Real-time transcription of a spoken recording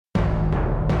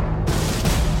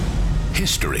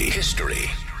History.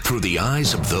 Through the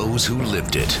eyes of those who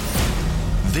lived it.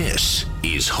 This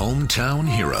is Hometown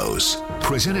Heroes,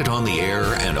 presented on the air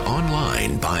and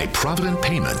online by Provident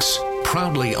Payments,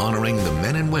 proudly honoring the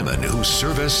men and women whose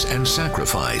service and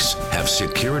sacrifice have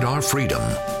secured our freedom.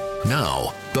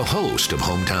 Now, the host of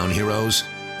Hometown Heroes,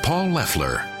 Paul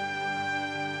Leffler.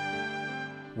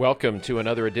 Welcome to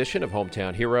another edition of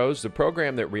Hometown Heroes, the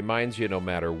program that reminds you no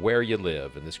matter where you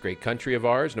live in this great country of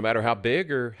ours, no matter how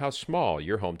big or how small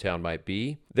your hometown might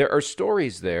be, there are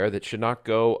stories there that should not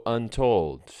go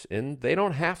untold, and they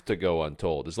don't have to go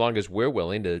untold as long as we're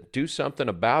willing to do something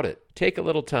about it. Take a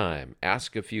little time,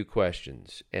 ask a few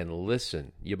questions, and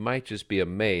listen. You might just be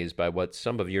amazed by what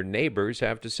some of your neighbors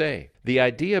have to say. The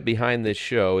idea behind this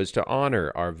show is to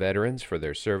honor our veterans for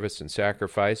their service and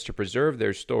sacrifice, to preserve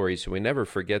their stories so we never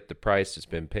forget the price that's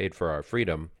been paid for our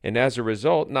freedom. And as a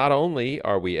result, not only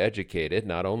are we educated,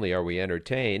 not only are we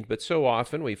entertained, but so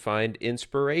often we find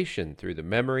inspiration through the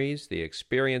memories, the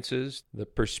experiences, the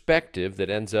perspective that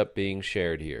ends up being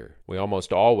shared here. We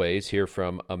almost always hear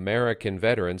from American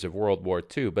veterans of World War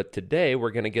II, but today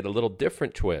we're going to get a little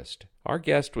different twist. Our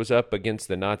guest was up against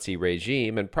the Nazi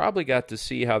regime and probably got to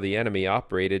see how the enemy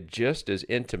operated just as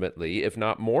intimately, if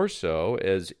not more so,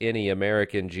 as any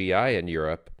American GI in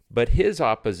Europe. But his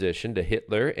opposition to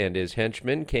Hitler and his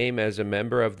henchmen came as a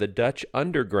member of the Dutch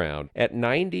underground. At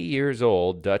 90 years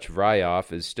old, Dutch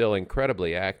Vrijhof is still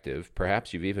incredibly active.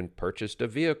 Perhaps you've even purchased a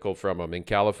vehicle from him in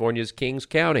California's Kings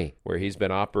County, where he's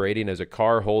been operating as a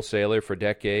car wholesaler for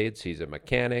decades. He's a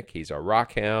mechanic, he's a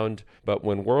rock hound. But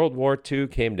when World War II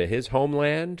came to his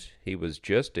homeland, he was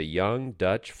just a young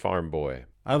Dutch farm boy.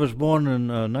 I was born in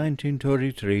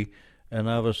 1933, and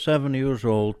I was 7 years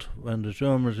old when the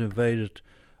Germans invaded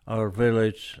our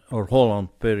village, or Holland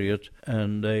period,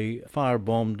 and they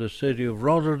firebombed the city of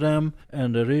Rotterdam.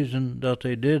 And the reason that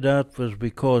they did that was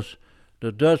because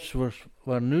the Dutch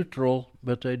were neutral,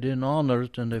 but they didn't honor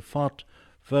it, and they fought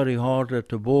very hard at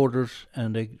the borders,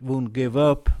 and they wouldn't give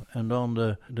up. And on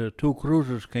the two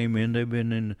cruisers came in, they've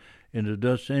been in the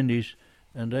Dutch Indies,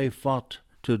 and they fought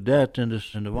to death in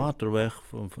the Waterweg,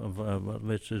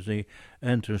 which is the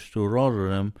entrance to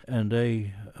Rotterdam, and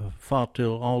they fought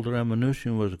till all their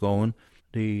ammunition was going.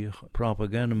 The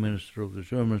propaganda minister of the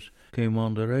Germans came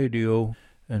on the radio,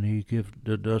 and he gave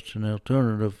the Dutch an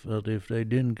alternative that if they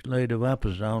didn't lay the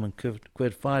weapons down and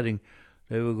quit fighting,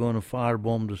 they were going to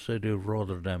firebomb the city of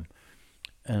Rotterdam.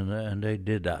 And they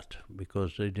did that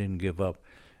because they didn't give up.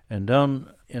 And then,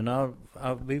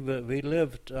 we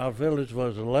lived, our village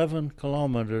was 11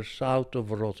 kilometers south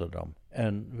of Rotterdam,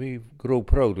 and we grew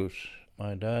produce.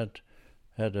 My dad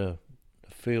had a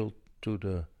field to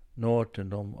the north,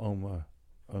 and on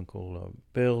my Uncle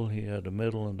Bill, he had the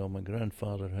middle, and then my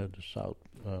grandfather had the south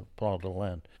part of the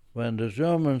land. When the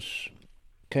Germans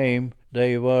came,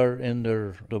 they were in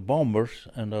the bombers,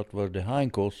 and that were the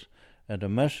Heinkels, and the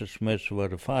Messerschmitts were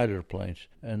the fighter planes,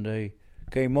 and they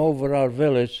came over our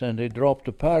village, and they dropped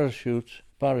the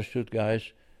parachute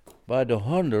guys, by the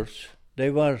hundreds. They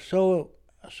were so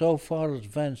far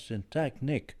advanced in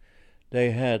technique.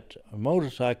 They had a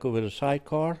motorcycle with a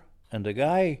sidecar, and the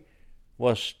guy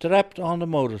was strapped on the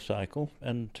motorcycle,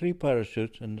 and 3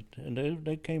 parachutes, and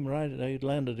they came right, they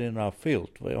landed in our field.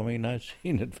 I mean, I've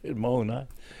seen it with my own eyes.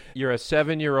 You're a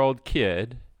 7-year-old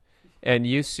kid, and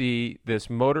you see this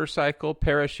motorcycle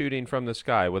parachuting from the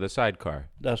sky with a sidecar.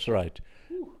 That's right.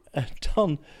 And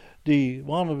then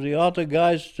one of the other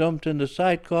guys jumped in the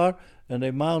sidecar, and they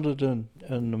mounted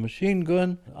a machine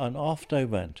gun, and off they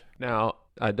went. Now,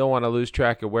 I don't want to lose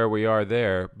track of where we are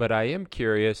there, but I am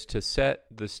curious to set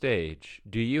the stage.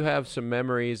 Do you have some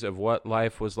memories of what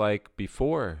life was like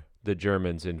before the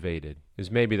Germans invaded? Is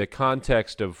maybe the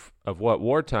context of what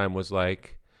wartime was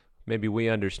like, maybe we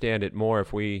understand it more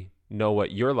if we know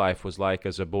what your life was like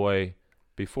as a boy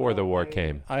before the war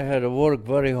came. I had to work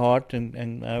very hard,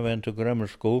 and I went to grammar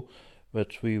school,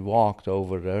 but we walked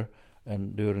over there,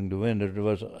 and during the winter there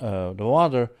was the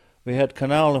water. We had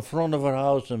canal in front of our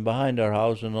house and behind our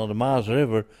house, and on the Maas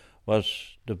River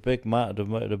was the big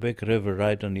river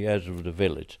right on the edge of the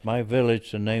village. My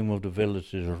village, the name of the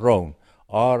village is Rhoon,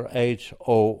 Rhoon.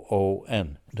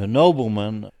 The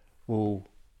nobleman who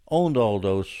owned all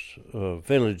those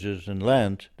villages and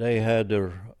land, they had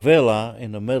their villa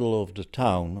in the middle of the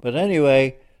town. But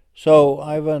anyway, so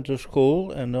I went to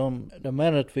school, and the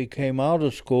minute we came out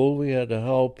of school, we had to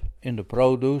help in the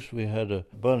produce. We had to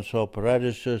bunch up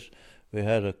radishes, we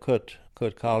had to cut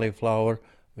cauliflower,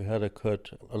 we had to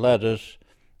cut lettuce,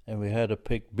 and we had to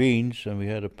pick beans, and we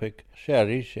had to pick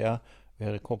cherries, we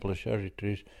had a couple of cherry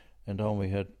trees, and then we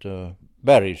had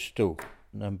berries too,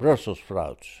 and Brussels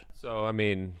sprouts. So, I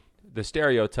mean, the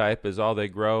stereotype is all they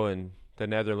grow in the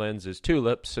Netherlands is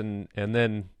tulips, and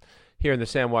then here in the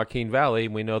San Joaquin Valley,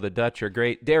 we know the Dutch are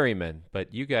great dairymen,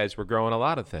 but you guys were growing a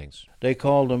lot of things. They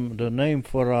called them, the name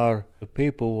for our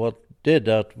people what did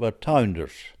that were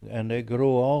tuinders, and they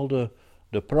grew all the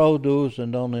produce,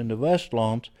 and then in the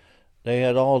Westland, they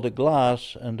had all the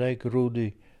glass, and they grew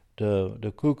the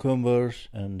cucumbers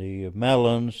and the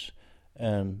melons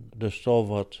and the stuff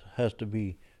what has to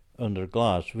be under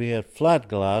glass. We had flat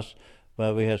glass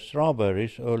where we had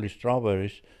strawberries, early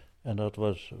strawberries, and that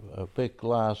was a big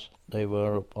glass. They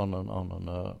were up on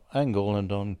an angle, and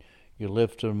then you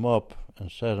lift them up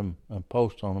and set them and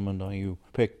post on them, and then you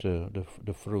pick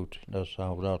the fruit. That's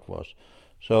how that was.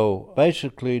 So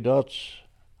basically, that's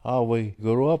how we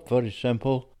grew up. Very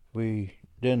simple. We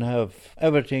didn't have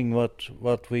everything.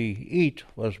 What we eat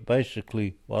was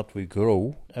basically what we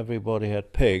grew. Everybody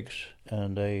had pigs,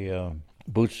 and they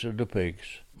butchered the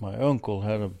pigs. My uncle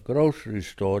had a grocery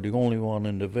store, the only one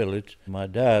in the village. My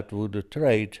dad would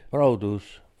trade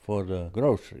produce for the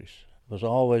groceries. It was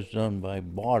always done by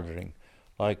bartering.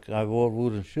 Like I wore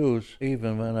wooden shoes.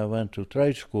 Even when I went to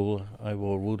trade school, I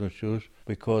wore wooden shoes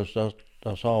because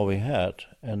that's all we had.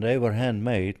 And they were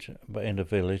handmade in the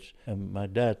village. And my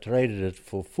dad traded it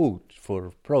for food,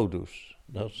 for produce.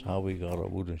 That's how we got our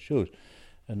wooden shoes.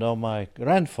 And then my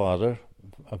grandfather,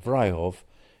 Vrijhof,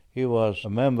 he was a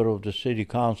member of the city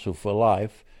council for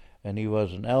life, and he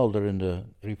was an elder in the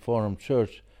Reformed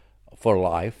Church for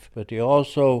life. But he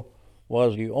also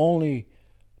was the only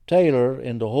tailor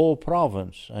in the whole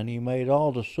province, and he made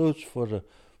all the suits for the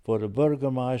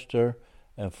burgomaster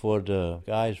and for the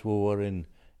guys who were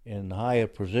in higher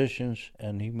positions,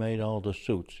 and he made all the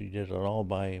suits. He did it all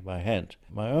by hand.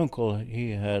 My uncle,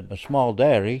 he had a small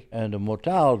dairy, and the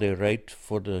mortality rate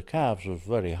for the calves was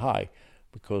very high,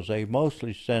 because they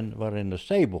mostly were in the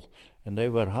stable, and they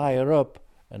were higher up,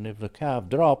 and if the calf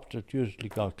dropped, it usually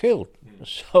got killed.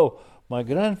 So my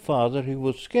grandfather, he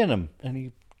would skin them, and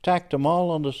he tacked them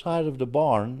all on the side of the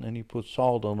barn, and he put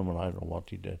salt on them, and I don't know what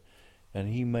he did. And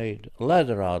he made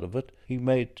leather out of it. He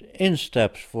made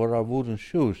insteps for our wooden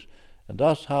shoes, and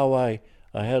that's how I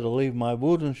had to leave my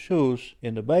wooden shoes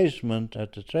in the basement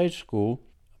at the trade school,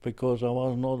 because I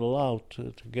was not allowed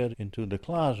to get into the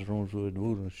classrooms with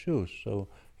wooden shoes. So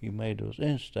he made those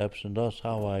insteps, and that's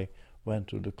how I went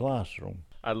to the classroom.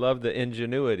 I love the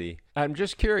ingenuity. I'm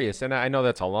just curious, and I know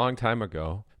that's a long time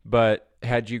ago, but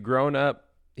had you grown up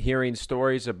hearing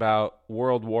stories about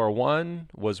World War I?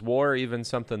 Was war even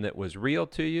something that was real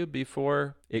to you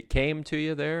before it came to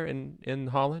you there in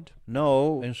Holland?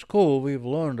 No, in school we've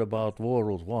learned about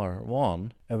World War I,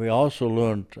 and we also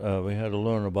learned, we had to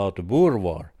learn about the Boer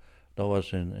War. That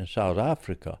was in South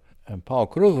Africa. And Paul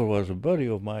Kruger was a buddy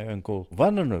of my Uncle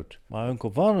Van der Noot. My Uncle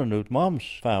Van der Noot, Mom's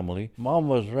family, Mom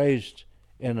was raised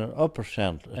in an upper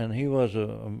cent, and he was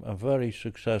a very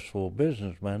successful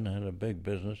businessman, had a big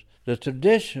business. The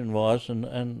tradition was,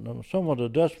 and some of the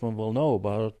Dutchmen will know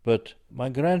about it, but my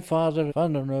grandfather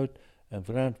Van der Noot and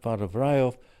grandfather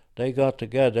Vrijhof, they got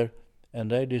together and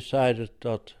they decided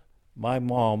that my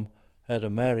mom had to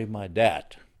marry my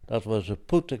dad. That was a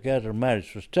put-together marriage.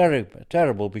 It was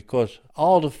terrible because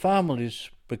all the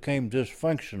families became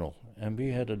dysfunctional, and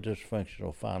we had a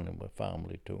dysfunctional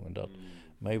family too, and that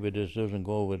maybe this doesn't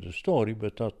go with the story,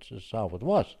 but that's how it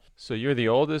was. So you're the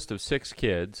oldest of 6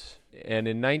 kids, and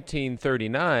in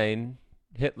 1939,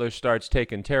 Hitler starts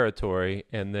taking territory,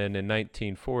 and then in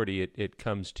 1940, it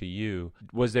comes to you.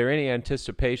 Was there any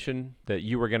anticipation that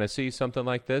you were going to see something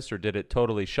like this, or did it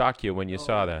totally shock you when you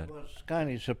saw that? I was kind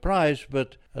of surprised,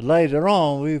 but later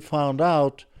on we found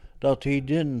out that he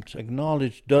didn't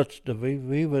acknowledge Dutch.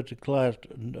 We were declared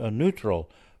neutral,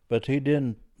 but he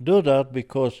didn't do that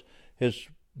because his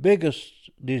biggest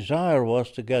desire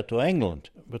was to get to England.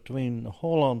 Between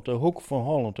Holland, the hook from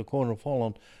Holland, the corner of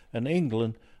Holland, and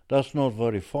England, that's not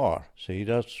very far. See,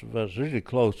 was really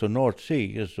close. The North Sea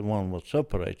is the one that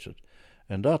separates it.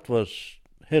 And that was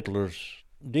Hitler's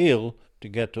deal to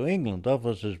get to England. That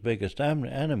was his biggest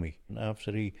enemy. And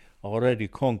after he already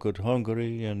conquered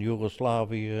Hungary and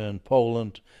Yugoslavia and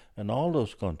Poland and all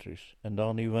those countries. And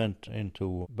then he went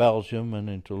into Belgium and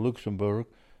into Luxembourg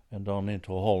and then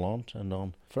into Holland. And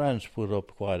then France put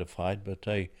up quite a fight, but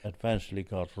they eventually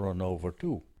got run over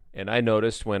too. And I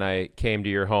noticed when I came to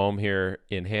your home here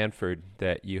in Hanford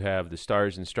that you have the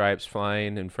Stars and Stripes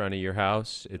flying in front of your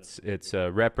house. It's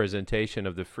a representation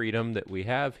of the freedom that we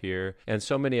have here. And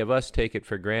so many of us take it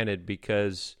for granted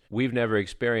because we've never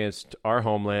experienced our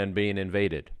homeland being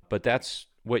invaded. But that's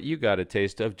what you got a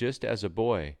taste of just as a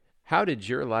boy. How did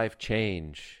your life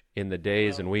change in the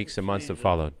days and weeks and months that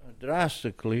followed?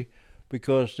 Drastically,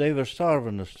 because they were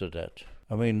starving us to death.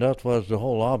 I mean, that was the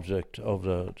whole object of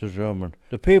the German.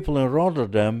 The people in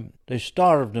Rotterdam, they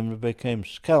starved them, they became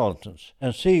skeletons.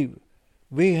 And see,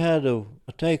 we had to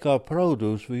take our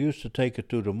produce, we used to take it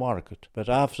to the market. But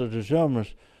after the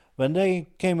Germans, when they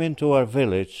came into our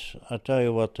village, I tell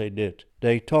you what they did.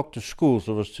 They took the schools.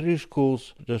 There was 3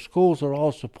 schools. The schools are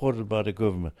all supported by the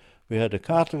government. We had the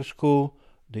Catholic school,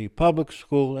 the public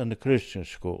school, and the Christian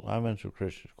school. I went to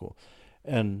Christian school.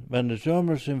 And when the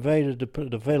Germans invaded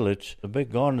the village, the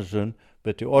big garrison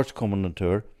with the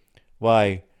Ortskommandantur,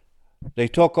 why, they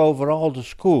took over all the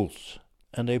schools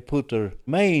and they put their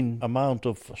main amount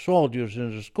of soldiers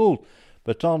in the school.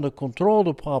 But on to control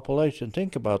the population,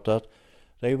 think about that,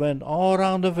 they went all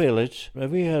around the village.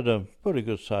 We had a pretty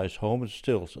good-sized home. It's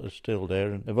still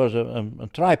there. And it was a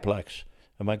triplex,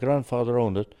 and my grandfather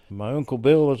owned it. My Uncle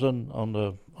Bill was on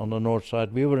the north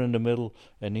side. We were in the middle,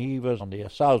 and he was on the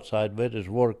south side with his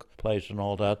workplace and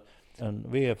all that. And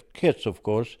we have kids, of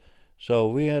course, so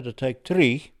we had to take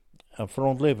 3, a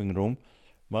front living room.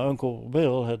 My Uncle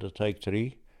Bill had to take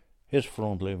 3, his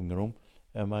front living room,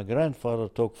 and my grandfather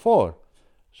took 4,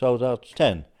 so that's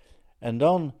 10. And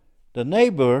then the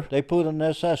neighbor, they put an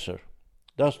SSer.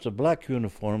 That's the black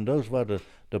uniform. Those were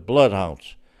the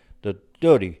bloodhounds, the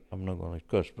dirty, I'm not going to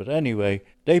cuss, but anyway,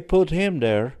 they put him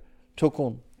there to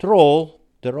control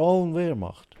their own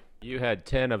Wehrmacht. You had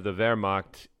 10 of the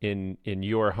Wehrmacht in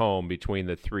your home between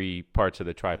the 3 parts of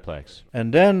the triplex.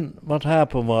 And then what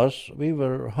happened was, we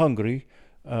were hungry,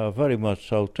 very much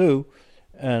so too,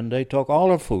 and they took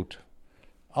all our food.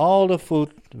 All the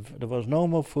food, there was no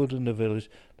more food in the village.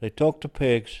 They took the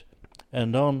pigs,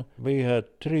 and then we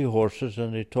had 3 horses,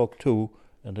 and they took 2,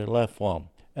 and they left 1.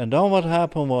 And then what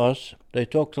happened was, they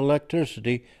took the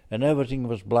electricity, and everything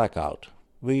was blackout.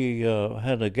 We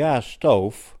had a gas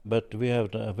stove, but we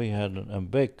had a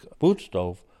big wood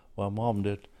stove where Mom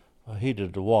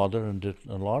heated the water and did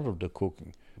a lot of the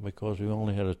cooking, because we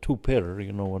only had a 2-pitter,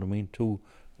 you know what I mean, 2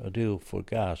 deal for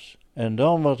gas. And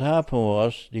then what happened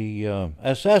was, the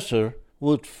assessor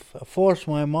would force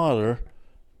my mother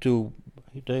to.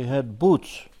 They had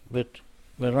boots with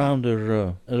around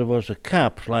their. There was a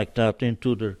cap like that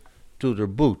into their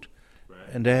boot, right.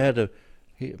 And they had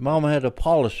Mom had to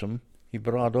polish them. He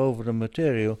brought over the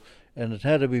material, and it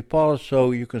had to be polished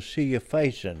so you can see your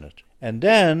face in it. And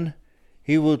then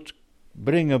he would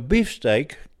bring a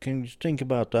beefsteak. Can you think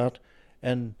about that?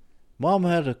 And Mom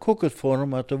had to cook it for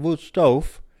him at the wood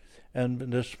stove, and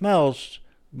the smells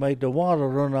made the water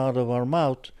run out of our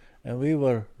mouth, and we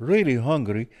were really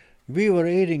hungry.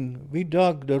 We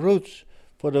dug the roots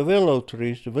for the willow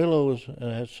trees. The willows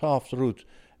had soft roots,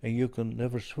 and you can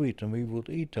never sweet, and we would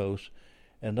eat those.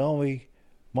 And then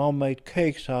Mom made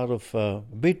cakes out of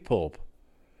beet pulp,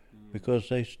 because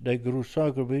they grew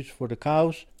sugar beets for the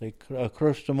cows. They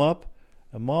crushed them up,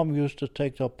 and Mom used to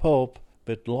take the pulp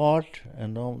with lard,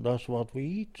 and that's what we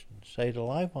eat, stayed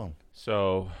alive on.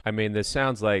 So, I mean, this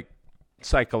sounds like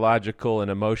psychological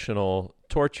and emotional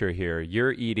torture here.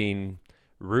 You're eating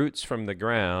roots from the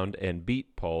ground and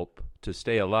beet pulp to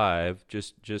stay alive,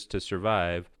 just to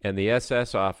survive, and the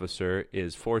SS officer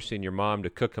is forcing your mom to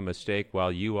cook a steak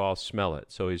while you all smell it.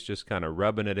 So he's just kind of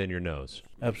rubbing it in your nose.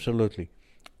 Absolutely.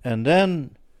 And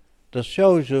then that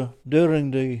shows you, during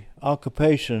the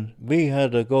occupation, we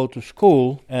had to go to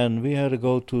school, and we had to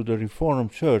go to the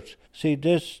Reformed Church. See,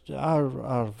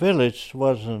 our village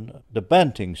wasn't the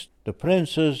Bentings, the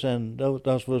princes, and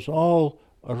that was all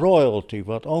royalty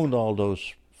what owned all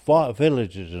those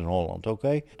villages in Holland,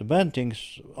 okay? The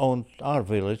Bentings owned our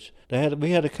village.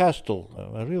 We had a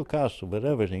castle, a real castle with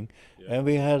everything, yeah. And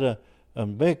we had a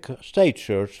big state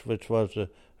church, which was a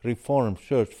Reformed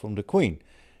church from the Queen.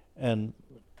 And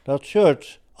that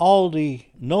church, all the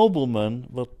noblemen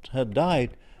that had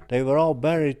died, they were all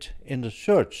buried in the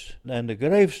church. And the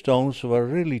gravestones were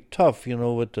really tough,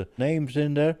 with the names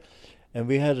in there. And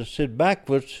we had to sit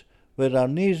backwards with our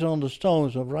knees on the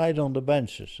stones and right on the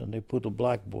benches, and they put a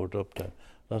blackboard up there.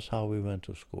 That's how we went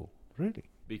to school, really.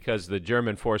 Because the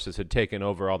German forces had taken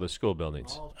over all the school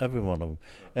buildings. Every one of them.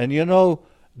 And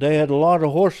they had a lot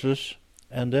of horses,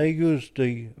 and they used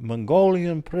the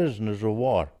Mongolian prisoners of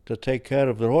war to take care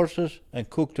of their horses and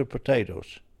cook their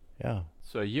potatoes. Yeah.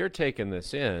 So you're taking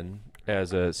this in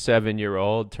as a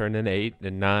 7-year-old, turning 8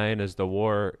 and 9 as the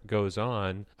war goes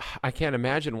on. I can't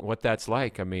imagine what that's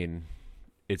like. I mean,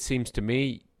 it seems to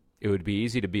me it would be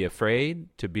easy to be afraid,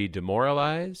 to be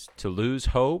demoralized, to lose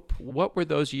hope. What were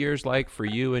those years like for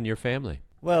you and your family?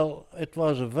 Well, it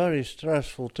was a very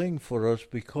stressful thing for us,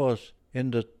 because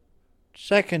in the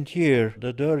second year,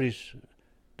 the Dirties,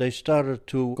 they started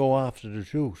to go after the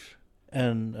Jews.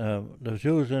 And the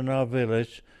Jews in our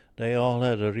village, they all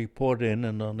had to report in,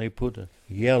 and then they put a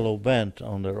yellow band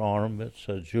on their arm that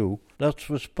said Jew. That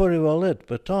was pretty well it.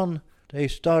 But then they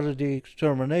started the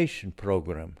extermination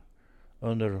program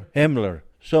under Himmler.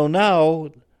 So now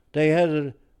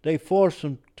they forced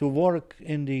them to work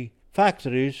in the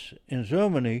factories in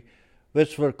Germany,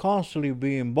 which were constantly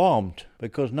being bombed,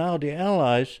 because now the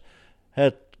Allies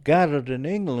had gathered in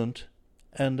England,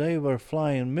 and they were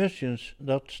flying missions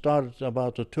that started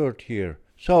about the third year.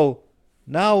 So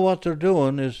now what they're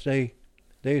doing is they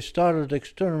started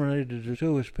exterminating the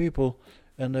Jewish people,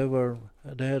 and they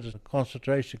had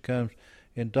concentration camps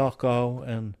in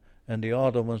Dachau and the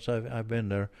other ones. I've been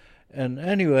there. And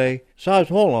anyway, South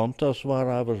Holland, that's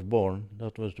where I was born.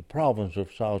 That was the province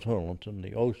of South Holland, and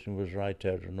the ocean was right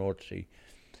there, the North Sea,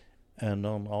 and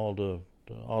on all the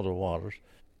other waters.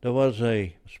 There was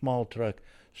a small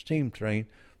steam train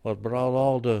that brought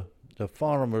all the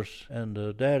farmers and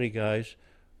the dairy guys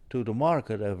to the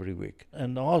market every week.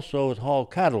 And also it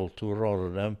hauled cattle to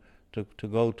Rotterdam to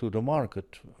go to the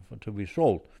market to be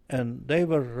sold. And they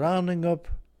were rounding up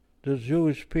the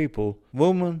Jewish people,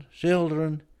 women,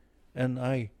 children, and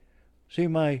I see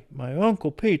my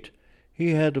Uncle Pete,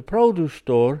 he had a produce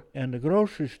store and a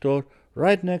grocery store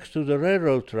right next to the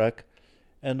railroad track,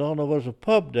 and then there was a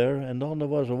pub there, and then there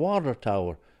was a water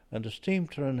tower, and the steam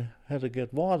train had to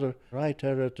get water right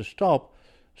there at the stop.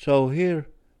 So here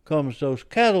comes those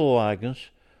cattle wagons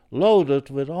loaded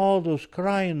with all those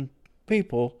crying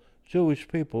people, Jewish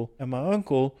people, and my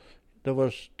uncle, there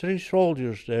was 3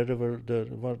 soldiers there. They were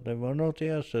not the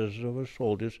SS, they were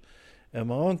soldiers, and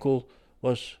my uncle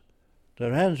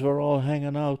their hands were all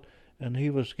hanging out, and he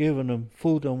was giving them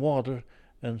food and water,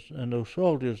 and those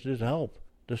soldiers did help.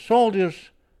 The soldiers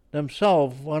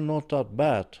themselves were not that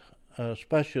bad,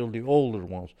 especially the older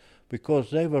ones,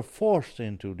 because they were forced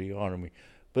into the army.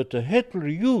 But the Hitler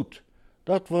Youth,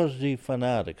 that was the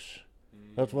fanatics.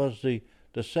 That was the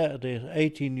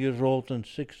 18 years old and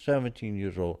 17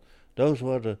 years old. Those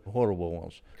were the horrible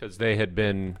ones. Because they had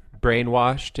been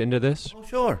brainwashed into this?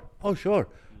 Oh, sure.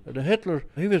 The Hitler,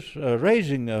 he was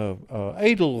raising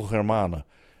Edelgermanen,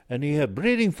 and he had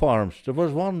breeding farms. There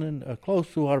was one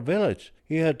close to our village.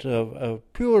 He had a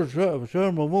pure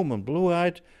German woman,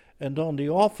 blue-eyed, and on the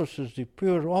officers, the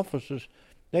pure officers,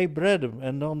 they bred them,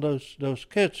 and on those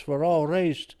kids were all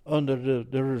raised under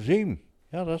the regime.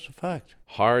 Yeah, that's a fact.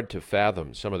 Hard to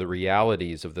fathom some of the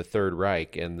realities of the Third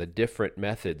Reich and the different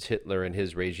methods Hitler and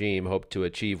his regime hoped to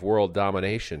achieve world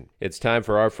domination. It's time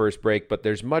for our first break, but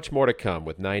there's much more to come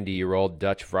with 90-year-old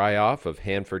Dutch Vryhoff of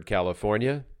Hanford,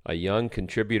 California, a young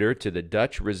contributor to the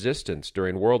Dutch resistance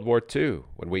during World War II.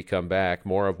 When we come back,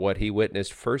 more of what he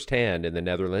witnessed firsthand in the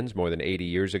Netherlands more than 80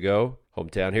 years ago.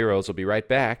 Hometown Heroes will be right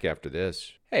back after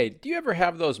this. Hey, do you ever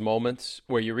have those moments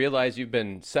where you realize you've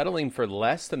been settling for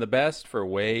less than the best for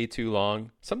way too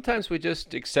long? Sometimes we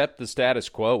just accept the status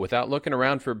quo without looking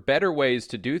around for better ways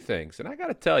to do things. And I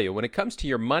gotta tell you, when it comes to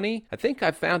your money, I think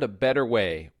I've found a better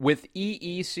way with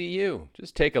EECU.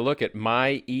 Just take a look at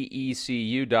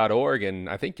myeecu.org and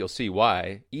I think you'll see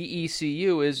why.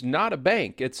 EECU is not a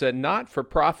bank. It's a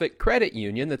not-for-profit credit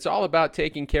union that's all about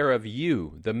taking care of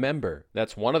you, the member.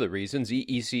 That's one of the reasons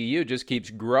EECU just keeps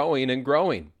growing and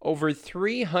growing. Over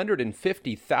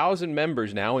 350,000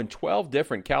 members now in 12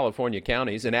 different California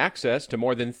counties and access to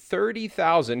more than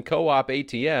 30,000 co-op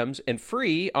ATMs and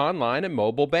free online and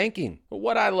mobile banking.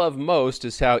 What I love most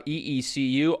is how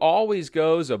EECU always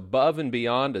goes above and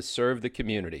beyond to serve the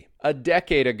community. A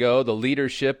decade ago, the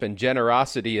leadership and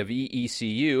generosity of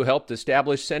EECU helped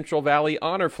establish Central Valley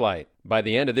Honor Flight. By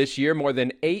the end of this year, more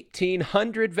than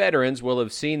 1,800 veterans will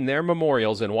have seen their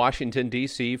memorials in Washington,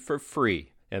 D.C. for free.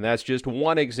 And that's just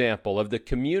one example of the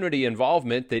community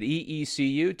involvement that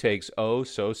EECU takes oh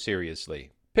so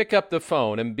seriously. Pick up the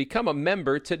phone and become a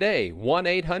member today.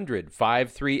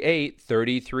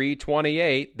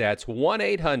 1-800-538-3328. That's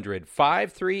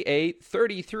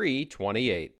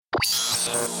 1-800-538-3328.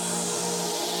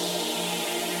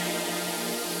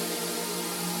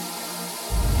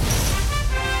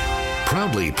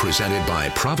 Proudly presented by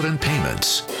Provident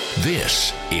Payments,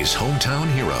 this is Hometown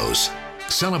Heroes,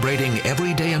 celebrating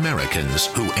everyday Americans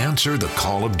who answer the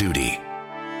call of duty.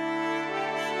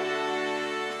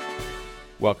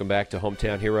 Welcome back to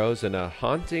Hometown Heroes and a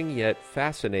haunting yet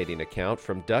fascinating account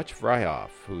from Dutch Vryhoff,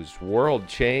 whose world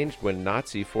changed when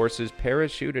Nazi forces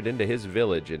parachuted into his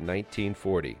village in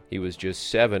 1940. He was just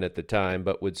 7 at the time,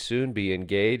 but would soon be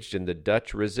engaged in the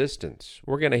Dutch resistance.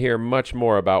 We're going to hear much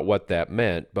more about what that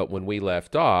meant, but when we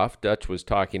left off, Dutch was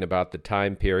talking about the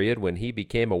time period when he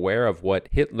became aware of what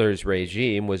Hitler's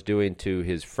regime was doing to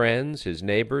his friends, his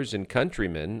neighbors, and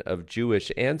countrymen of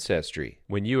Jewish ancestry.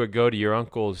 when you would go to your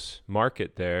uncle's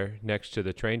market there next to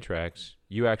the train tracks,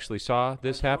 you actually saw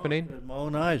this happening? With my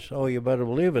own eyes. Oh, you better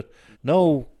believe it.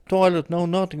 No toilet, no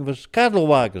nothing. It was cattle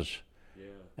wagons. Yeah.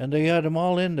 And they had them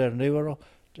all in there. And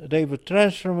they would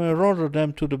transfer them in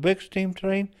Rotterdam to the big steam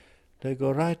train. They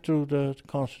go right through the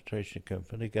concentration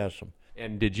camp and they gas them.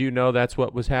 And did you know that's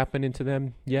what was happening to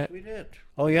them yet? We did.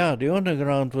 Oh, yeah. The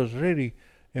underground was really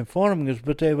informing us,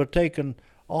 but they were taking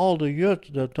all the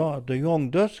youth, the young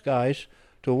Dutch guys,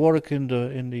 to work in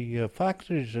the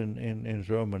factories in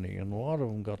Germany, and a lot of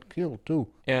them got killed too.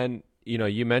 And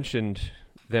you mentioned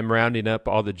them rounding up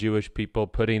all the Jewish people,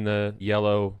 putting the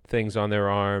yellow things on their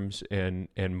arms, and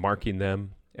marking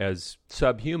them as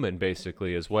subhuman,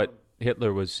 basically, is what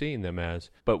Hitler was seeing them as.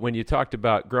 But when you talked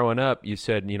about growing up, you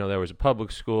said there was a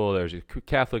public school, there was a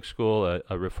Catholic school,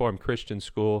 a Reformed Christian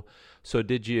school. So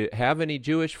did you have any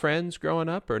Jewish friends growing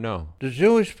up, or no? The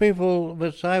Jewish people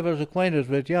which I was acquainted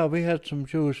with, yeah, we had some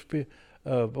Jewish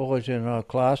boys in our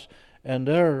class, and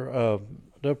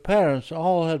their parents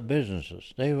all had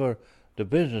businesses. They were the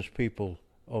business people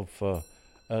of,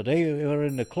 they were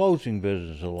in the clothing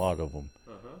business, a lot of them.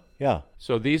 Uh-huh. Yeah.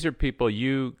 So these are people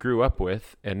you grew up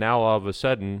with, and now all of a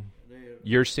sudden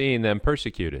you're seeing them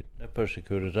persecuted. They're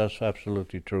persecuted, that's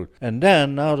absolutely true. And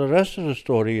then, now the rest of the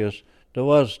story is, there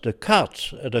was the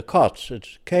Katz,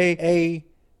 it's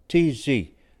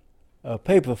K-A-T-Z, a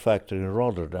paper factory in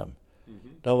Rotterdam,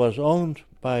 that was owned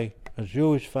by a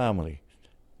Jewish family.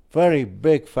 Very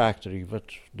big factory that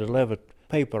delivered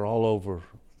paper all over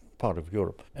part of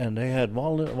Europe. And they had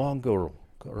one girl,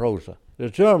 Rosa. The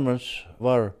Germans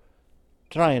were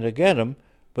trying to get him,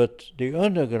 but the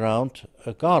underground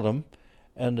got him,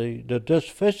 and the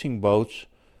Dutch fishing boats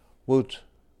would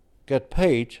get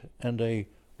paid, and they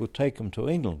would take him to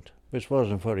England, which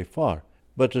wasn't very far.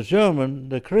 But the German,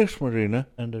 the Kriegsmarine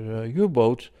and the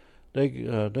U-boats, they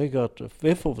got a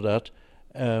whiff of that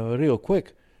real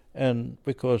quick. And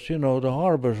because, the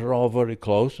harbors are all very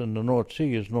close, and the North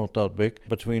Sea is not that big.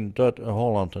 Between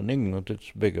Holland and England,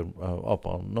 it's bigger up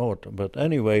on north. But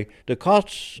anyway, the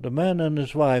Katz, the man and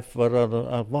his wife were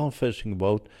at one fishing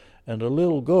boat, and the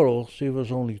little girl, she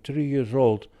was only 3 years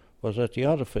old, was at the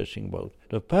other fishing boat.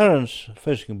 The parents'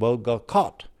 fishing boat got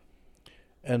caught,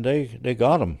 and they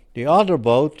got him. The other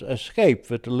boat escaped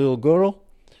with the little girl,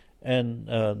 and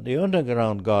the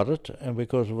underground got it, and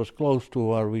because it was close to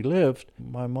where we lived,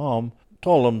 my mom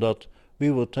told them that we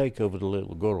would take over the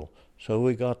little girl. So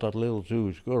we got that little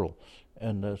Jewish girl,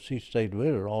 and she stayed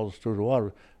with her all through the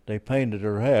water. They painted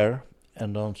her hair,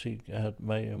 and then she had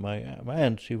my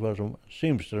aunt, she was a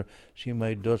seamster, she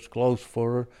made Dutch clothes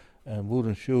for her, and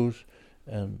wooden shoes,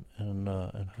 and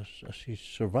she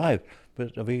survived.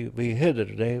 But we hid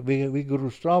her. We grew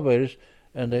strawberries,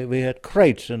 and we had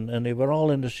crates, and they were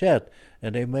all in the shed,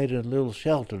 and they made a little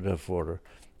shelter there for her.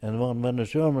 And when the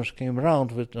Germans came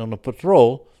around on a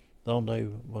patrol, then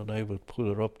they would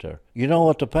put her up there. You know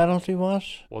what the penalty was?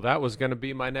 Well, that was going to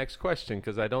be my next question,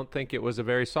 because I don't think it was a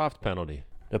very soft penalty.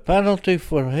 The penalty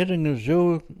for hitting a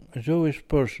Jewish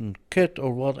person, kid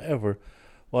or whatever,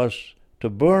 was to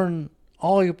burn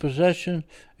all your possessions,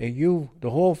 and the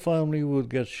whole family would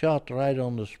get shot right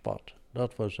on the spot.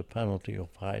 That was the penalty of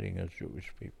hiding as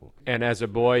Jewish people. And as a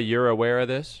boy, you're aware of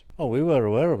this? Oh, we were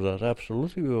aware of that.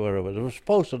 Absolutely, we were aware of it. It was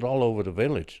posted all over the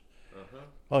village. Uh-huh.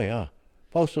 Oh, yeah.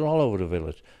 Posted all over the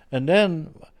village. And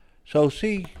then, so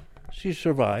she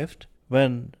survived.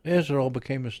 When Israel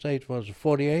became a state, was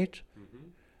 48. Mm-hmm.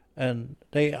 And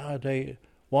they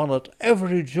wanted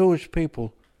every Jewish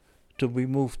people to be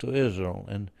moved to Israel.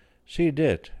 And she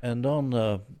did. And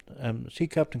then she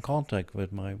kept in contact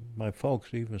with my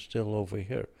folks, even still over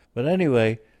here. But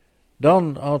anyway,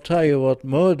 then I'll tell you what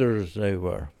murderers they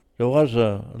were. There was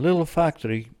a little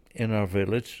factory in our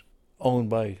village owned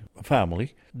by a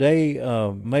family. They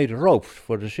made ropes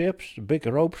for the ships, big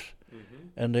ropes,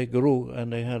 and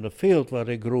they had a field where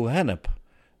they grew hennep.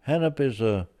 Hennep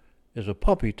is a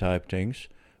puppy type things,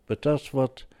 but that's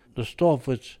what the stuff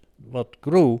what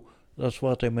grew. That's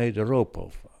what they made the rope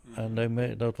of. And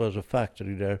that was a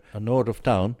factory there north of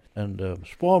town. And the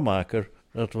Spoormaker,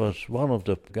 that was one of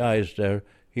the guys there.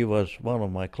 He was one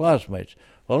of my classmates.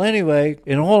 Well, anyway,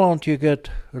 in Holland you get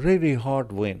really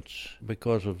hard winds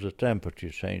because of the temperature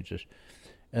changes.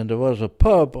 And there was a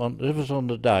pub it was on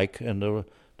the dike, and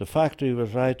the factory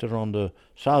was right there on the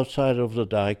south side of the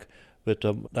dike, with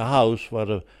the house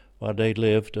where they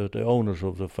lived, the owners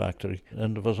of the factory.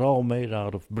 And it was all made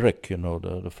out of brick,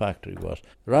 the factory was.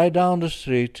 Right down the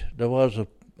street, there was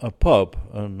a pub,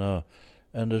 and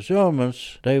the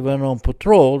Germans, they went on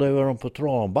patrol. They were on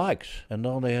patrol on bikes, and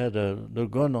then they had their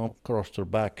gun across their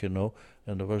back, and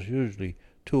there was usually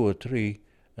 2 or 3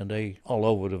 and they all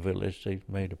over the village, they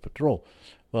made a patrol.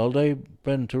 Well, they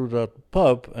been to that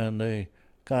pub, and they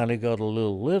kind of got a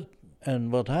little lit,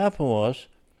 and what happened was,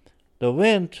 the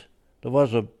wind, there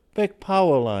was a big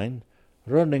power line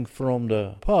running from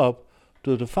the pub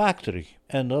to the factory,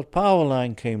 and that power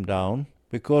line came down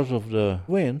because of the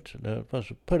wind. It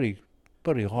was a pretty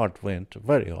hard wind,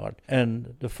 very hard,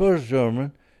 and the first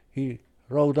German, he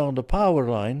rode on the power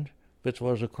line, which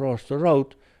was across the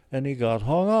road, and he got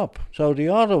hung up. So the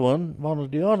other one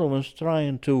of the other ones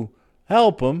trying to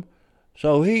help him,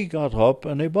 so he got up,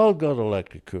 and they both got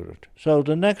electrocuted. So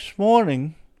the next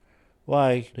morning,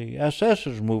 the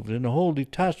SSers moved in, a whole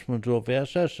detachment of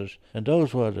SSers, and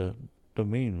those were the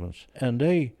mean ones. And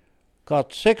they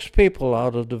got 6 people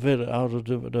out of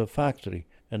the factory.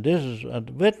 And this is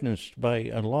witnessed by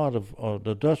a lot of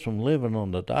the Dutchmen living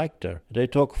on the dike there. They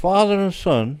took father and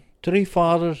son, 3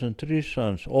 fathers and 3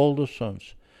 sons, older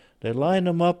sons. They lined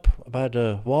them up by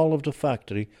the wall of the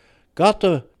factory, got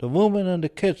the woman and the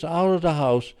kids out of the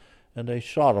house, and they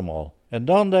shot them all. And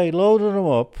then they loaded them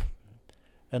up,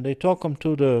 and they took them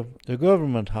to the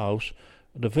government house,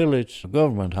 the village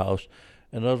government house,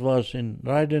 and that was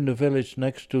right in the village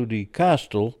next to the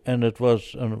castle, and it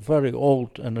was a very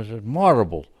old, and it had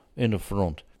marble in the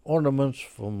front, ornaments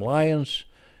from lions,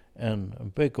 and a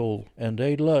big old, and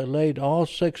they laid all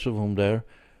 6 of them there,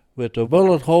 with the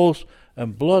bullet holes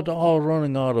and blood all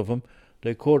running out of them.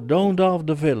 They cordoned off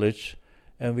the village,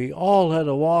 and we all had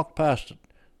to walk past it.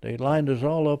 They lined us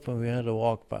all up, and we had to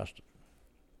walk past it.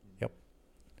 Yep,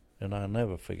 and I'll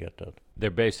never forget that. They're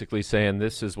basically saying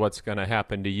this is what's going to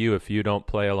happen to you if you don't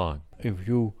play along. If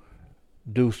you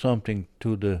do something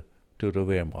to the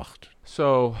Wehrmacht.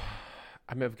 So,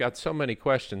 I've got so many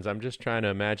questions. I'm just trying to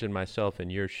imagine myself in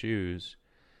your shoes.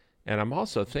 And I'm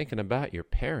also thinking about your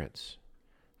parents.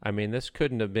 I mean, this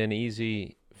couldn't have been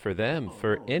easy for them,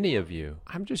 for any of you.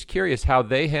 I'm just curious how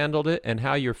they handled it and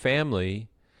how your family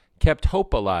kept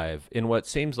hope alive in what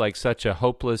seems like such a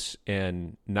hopeless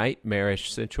and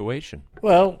nightmarish situation.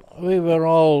 Well, we were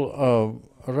all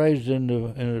raised in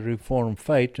the Reformed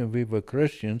faith, and we were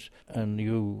Christians, and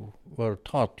you were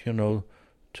taught,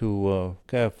 to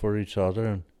care for each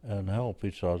other and help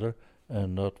each other,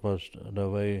 and that was the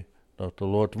way that the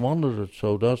Lord wanted it.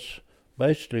 So that's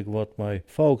basically what my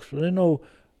folks, there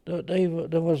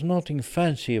was nothing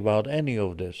fancy about any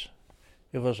of this.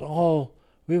 It was all,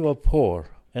 we were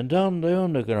poor. And down the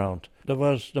underground, there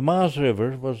was the Maas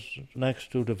River was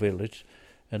next to the village,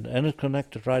 and it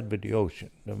connected right with the ocean,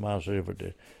 the Maas River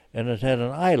did. And it had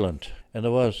an island, and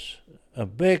there was a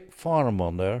big farm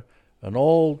on there, an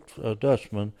old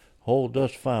Dutchman, whole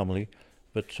Dutch family,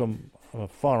 with some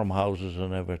farmhouses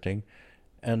and everything,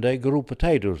 and they grew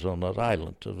potatoes on that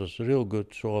island. It was real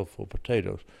good soil for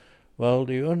potatoes. Well,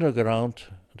 the underground,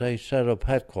 they set up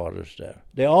headquarters there.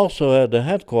 They also had the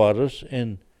headquarters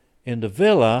in the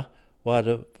villa where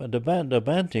the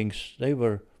Bantings, they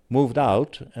were moved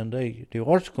out, and the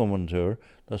Ortscommandeur,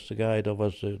 that's the guy that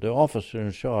was the officer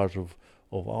in charge of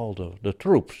all the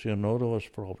troops, there was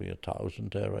probably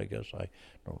 1,000 there, I guess, I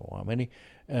don't know how many,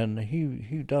 and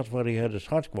he that's where he had his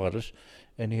headquarters,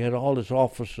 and he had all his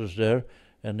officers there,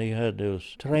 and he had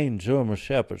those trained German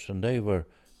shepherds, and they were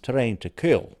trained to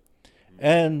kill,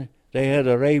 and they had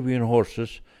Arabian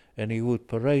horses, and he would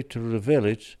parade through the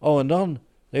village. Oh, and then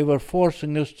they were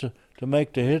forcing us to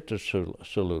make the Hitler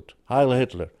salute, Heil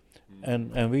Hitler.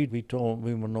 And we told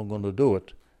we were not going to do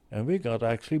it. And we got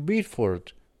actually beat for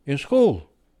it in school,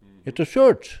 at the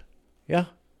church. Yeah,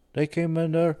 they came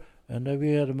in there, and then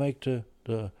we had to make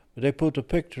they put a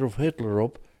picture of Hitler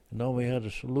up, and then we had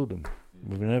to salute him.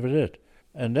 We never did.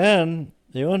 And then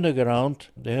the underground,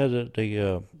 they had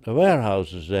the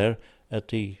warehouses there at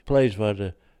the place where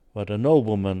the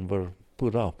noblemen were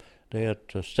put up. They had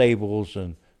stables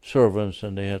and servants,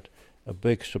 and they had a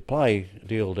big supply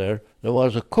deal there. There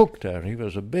was a cook there. He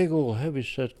was a big old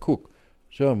heavy-set cook,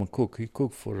 German cook. He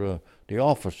cooked for the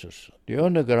officers. The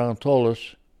underground told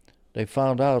us they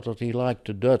found out that he liked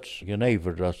the Dutch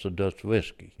Genever, that's the Dutch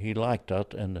whiskey. He liked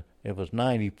that, and it was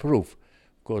 90 proof,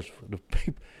 of course, for the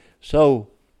people. So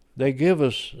they give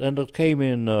us, and it came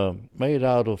in made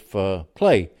out of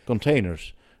clay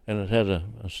containers, and it had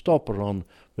a stopper on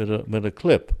with a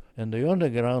clip. And the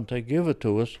underground, they give it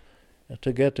to us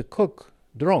to get the cook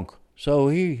drunk. So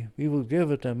he would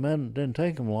give it, and men didn't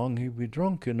take him long, he'd be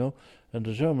drunk, And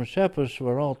the German shepherds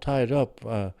were all tied up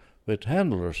with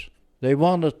handlers. They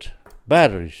wanted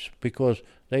batteries because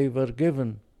they were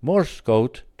given Morse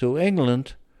code to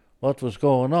England what was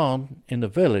going on in the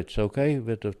village, okay,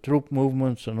 with the troop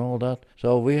movements and all that.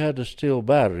 So we had to steal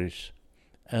batteries,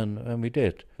 and we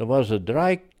did. There was a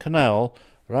dry canal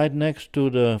right next to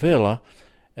the villa,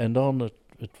 and on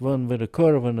it went with a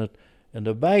curve in it. And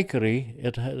the bakery,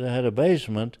 it had a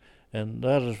basement, and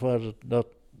that is where the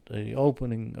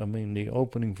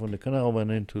opening from the canal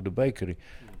went into the bakery.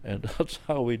 And that's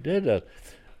how we did that.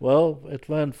 Well, it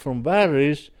went from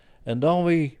batteries, and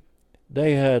then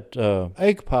they had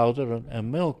egg powder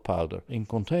and milk powder in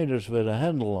containers with a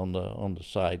handle on the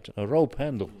side, a rope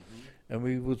handle. And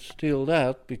we would steal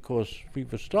that because we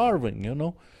were starving, you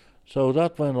know. So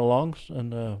that went along,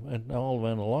 and it all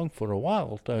went along for a while,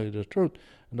 I'll tell you the truth.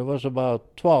 And there was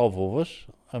about 12 of us,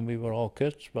 and we were all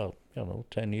kids, about,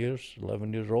 10 years,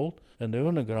 11 years old. And the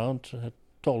underground had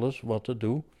told us what to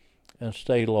do and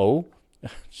stay low.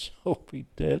 So we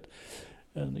did.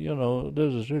 And,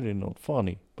 this is really not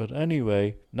funny. But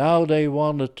anyway, now they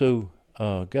wanted to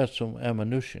get some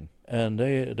ammunition. And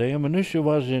the ammunition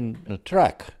was in a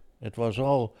track. It was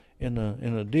all in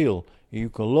a deal. You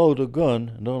could load a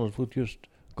gun, and then it would just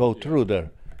go through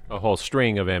there. A whole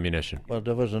string of ammunition. But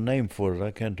there was a name for it,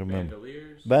 I can't remember.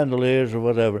 Bandoliers? Bandoliers or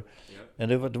whatever. Yep.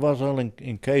 And it was all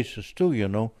in cases too,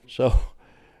 So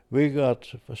we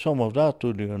got some of that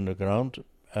to the underground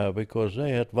because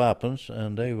they had weapons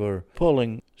and they were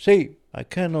pulling. See, I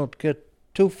cannot get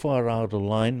too far out of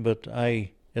line, but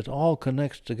it all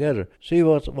connects together. See,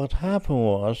 what happened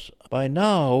was, by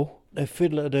now,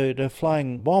 they're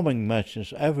flying bombing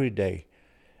matches every day.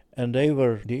 And they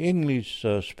were the English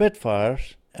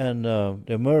Spitfires and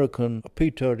the American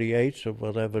P-38s or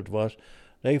whatever it was.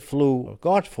 They flew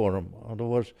God for them.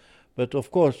 But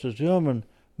of course the German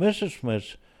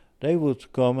Messerschmitts, they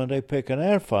would come and they pick an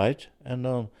air fight, and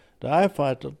then the air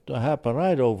fight happened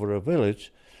right over a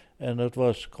village, and it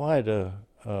was quite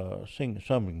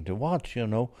something to watch,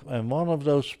 And one of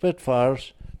those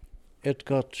Spitfires, it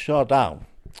got shot down.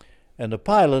 And the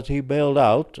pilot, he bailed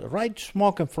out right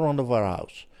smack in front of our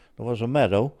house. There was a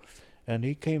meadow, and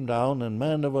he came down, and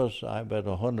man, there was, I bet,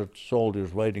 100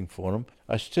 soldiers waiting for him.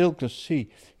 I still can see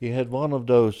he had one of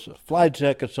those flight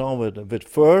jackets on with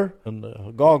fur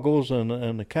and goggles and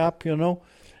a cap,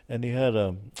 and he had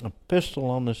a pistol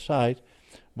on his side.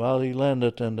 Well, he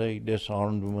landed, and they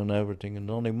disarmed him and everything, and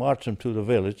then they marched him to the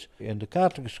village. In the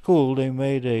Catholic school, they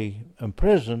made a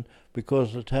prison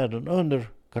because it had an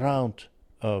underground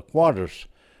quarters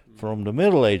from the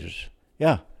Middle Ages.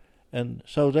 Yeah. And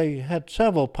so they had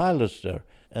several pilots there.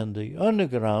 And the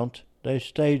underground, they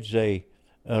staged a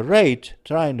raid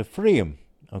trying to free him,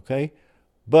 okay?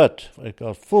 But it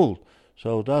got full.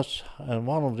 So and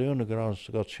one of the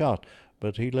undergrounds got shot,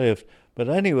 but he lived. But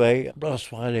anyway, that's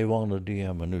why they wanted the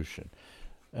ammunition.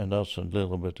 And that's a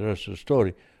little bit the rest of the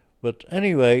story. But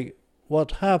anyway,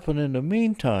 what happened in the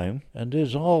meantime, and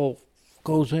this all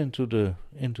goes into the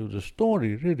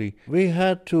story, really, we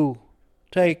had to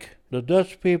take the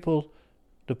Dutch people,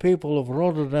 the people of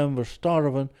Rotterdam were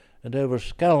starving, and they were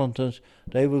skeletons.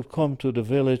 They would come to the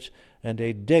village, and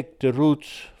they dig the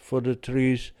roots for the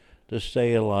trees to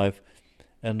stay alive.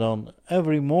 And then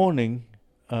every morning,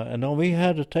 and then we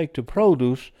had to take the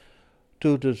produce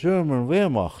to the German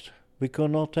Wehrmacht. We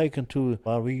could not take it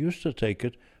we used to take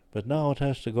it, but now it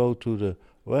has to go to the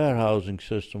warehousing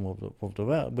system of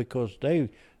the because they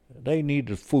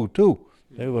needed food too.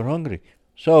 They were hungry.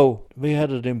 So we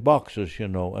had it in boxes,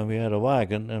 and we had a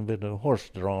wagon, and with a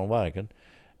horse-drawn wagon,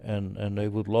 and they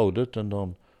would load it and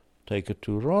then take it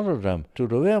to Rotterdam, to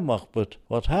the Wehrmacht. But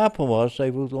what happened was they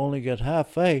would only get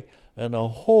halfway, and a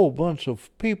whole bunch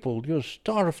of people just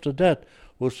starved to death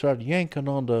would start yanking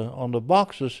on the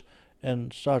boxes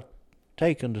and start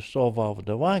taking the stuff off of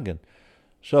the wagon.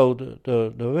 So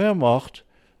the Wehrmacht,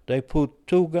 they put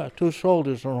two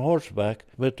soldiers on horseback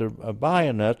with their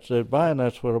bayonets. The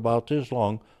bayonets were about this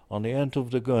long on the end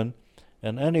of the gun,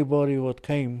 and anybody what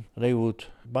came, they would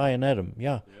bayonet them.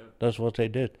 Yeah, that's what they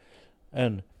did.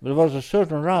 And there was a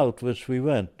certain route which we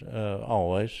went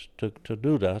always to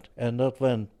do that, and that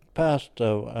went past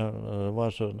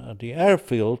the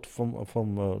airfield from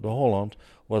the Holland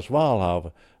was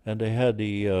Waalhaven, and they had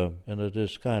and it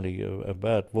is kind of a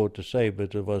bad word to say,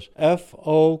 but it was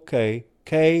FOKKER-1.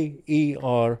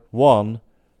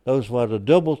 Those were the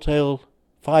double-tailed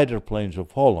fighter planes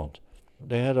of Holland.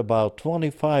 They had about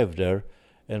 25 there,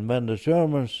 and when the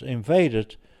Germans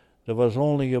invaded, there was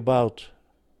only about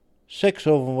 6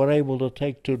 of them were able to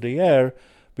take to the air,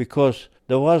 because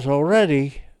there was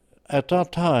already, at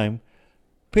that time,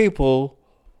 people,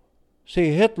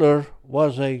 see, Hitler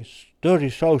was a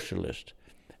dirty socialist,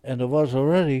 and there was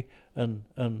already a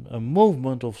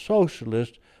movement of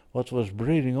socialists what was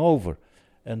breeding over,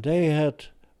 and they had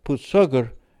put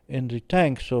sugar in the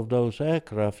tanks of those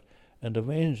aircraft, and the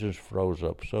engines froze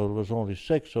up, so there was only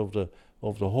 6 of the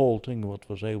of the whole thing what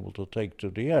was able to take to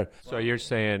the air. So you're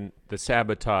saying the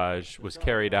sabotage was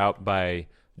carried out by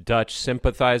Dutch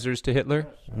sympathizers to Hitler?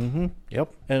 Mm-hmm.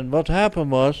 Yep. And what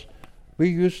happened was, we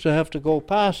used to have to go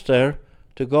past there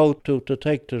to go to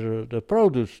take the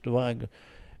produce, the wagon.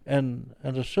 And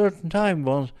at a certain time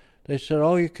once, they said,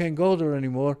 oh, you can't go there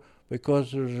anymore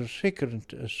because there's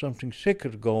something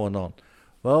secret going on.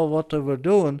 Well, what they were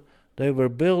doing, they were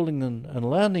building a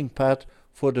landing pad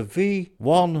for the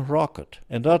V-1 rocket.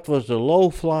 And that was the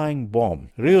low-flying bomb.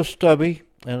 Real stubby,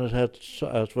 and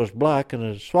it was black, and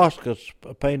it had swastikas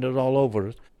painted all over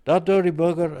it. That dirty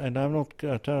bugger, and I'm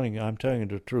not telling you, I'm telling you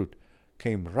the truth,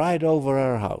 came right over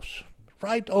our house.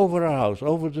 Right over our house,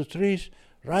 over the trees,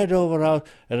 right over our house,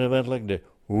 and it went like this.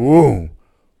 Whoa!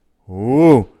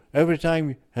 Whoa! Every time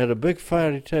you had a big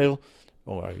fiery tail,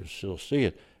 oh, you still see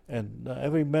it, and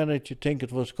every minute you think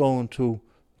it was going to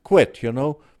quit, you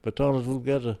know, but then it would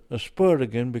get a spurt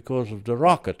again because of the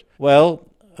rocket. Well,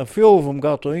 a few of them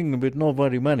got to England, but not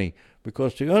very many,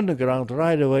 because the underground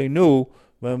right away knew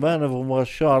when one of them was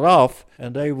shot off,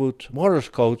 and they would Morse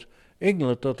code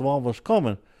England that one was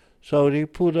coming. So they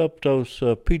put up those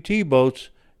PT boats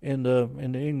in the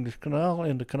English Canal,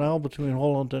 in the canal between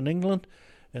Holland and England,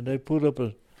 and they put up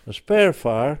a spare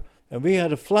fire, and we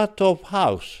had a flat-top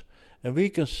house, and we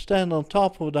can stand on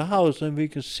top of the house, and we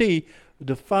can see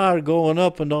the fire going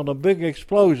up, and on a big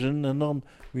explosion, and then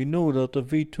we knew that the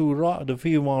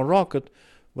V1 rocket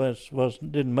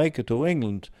didn't make it to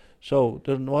England, so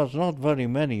there was not very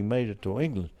many made it to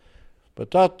England.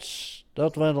 But that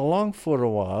went along for a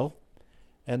while,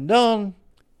 and then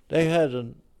they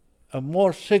had a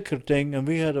more secret thing, and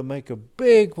we had to make a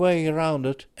big way around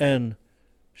it, and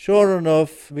sure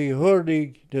enough, we heard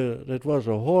it was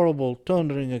a horrible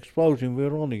thundering explosion. We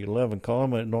were only 11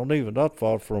 kilometers, not even that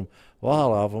far from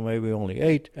Waalhaven, maybe only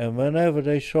 8. And whenever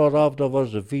they shot off, there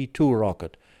was a V2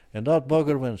 rocket. And that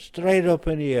bugger went straight up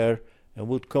in the air and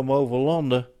would come over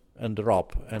London and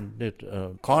drop. And did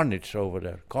carnage over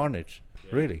there. Carnage,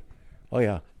 really. Oh,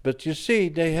 yeah. But you see,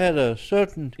 they had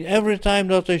every time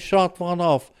that they shot one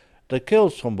off, they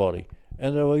killed somebody.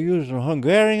 And they were using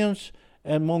Hungarians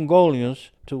and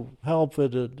Mongolians to help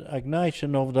with the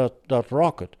ignition of that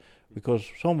rocket, because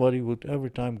somebody would every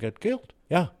time get killed.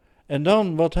 Yeah. And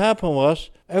then what happened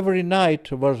was, every night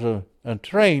there was a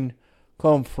train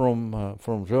come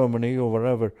from Germany or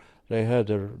wherever they had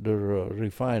their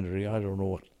refinery. I don't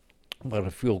know where the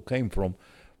fuel came from,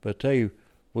 but they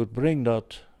would bring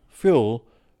that fuel,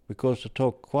 because it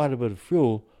took quite a bit of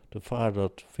fuel to fire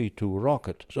that V2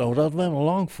 rocket. So that went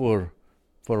along for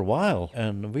a while,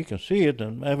 and we can see it,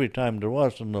 and every time there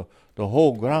was, and the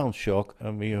whole ground shook,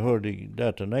 and we heard the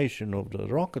detonation of the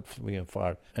rocket being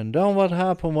fired. And then what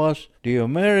happened was, the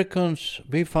Americans,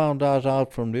 we found that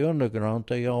out from the underground.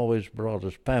 They always brought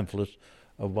us pamphlets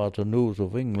about the news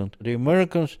of England. The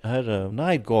Americans had a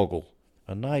night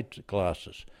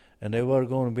glasses, and they were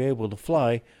going to be able to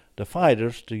fly the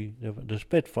fighters, the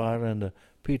Spitfire and the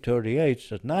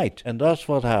P-38s at night. And that's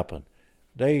what happened.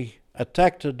 They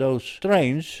attacked those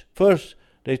trains. First,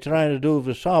 they tried to do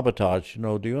the sabotage. You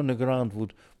know, the underground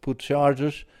would put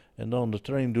charges, and on the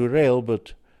train derail,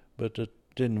 but it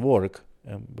didn't work.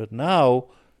 But now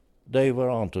they were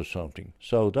onto something.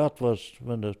 So that was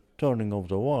when the turning of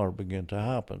the war began to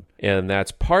happen. And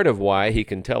that's part of why he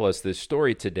can tell us this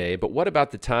story today. But what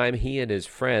about the time he and his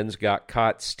friends got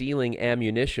caught stealing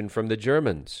ammunition from the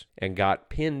Germans and got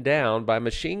pinned down by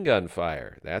machine gun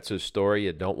fire? That's a story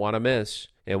you don't want to miss.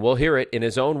 And we'll hear it in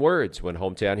his own words when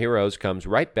Hometown Heroes comes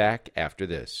right back after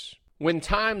this. When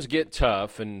times get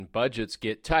tough and budgets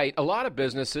get tight, a lot of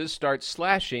businesses start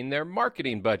slashing their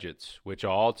marketing budgets, which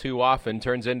all too often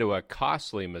turns into a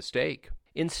costly mistake.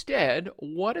 Instead,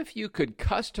 what if you could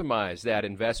customize that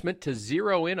investment to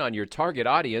zero in on your target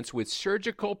audience with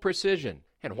surgical precision?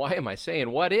 And why am I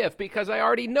saying what if? Because I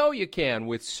already know you can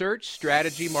with Search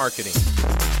Strategy Marketing.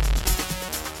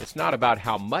 It's not about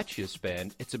how much you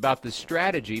spend, it's about the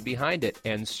strategy behind it.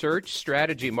 And Search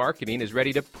Strategy Marketing is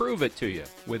ready to prove it to you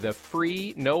with a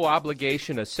free,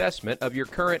 no-obligation assessment of your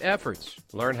current efforts.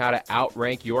 Learn how to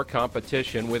outrank your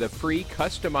competition with a free,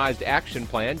 customized action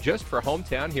plan just for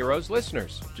Hometown Heroes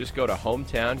listeners. Just go to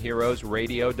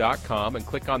hometownheroesradio.com and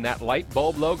click on that light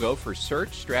bulb logo for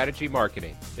Search Strategy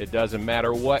Marketing. It doesn't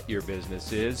matter what your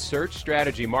business is, Search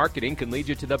Strategy Marketing can lead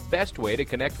you to the best way to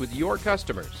connect with your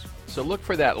customers. So look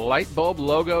for that light bulb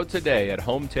logo today at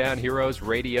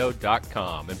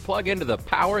hometownheroesradio.com and plug into the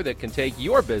power that can take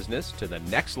your business to the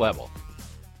next level.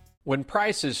 When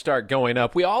prices start going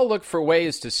up, we all look for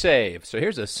ways to save. So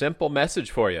here's a simple message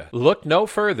for you. Look no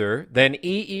further than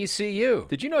EECU.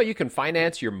 Did you know you can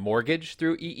finance your mortgage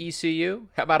through EECU?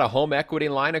 How about a home equity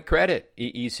line of credit?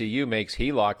 EECU makes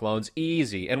HELOC loans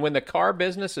easy. And when the car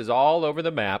business is all over the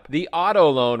map, the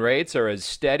auto loan rates are as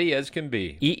steady as can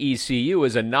be. EECU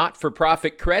is a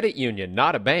not-for-profit credit union,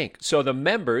 not a bank. So the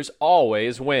members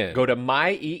always win. Go to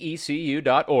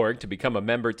myeecu.org to become a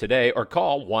member today or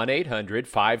call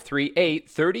 1-800-538-3328.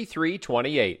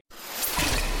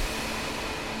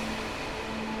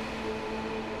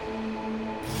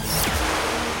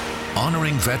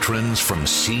 Honoring veterans from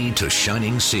sea to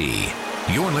shining sea.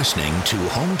 You're listening to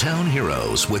Hometown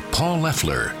Heroes with Paul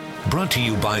Leffler. Brought to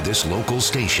you by this local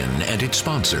station and its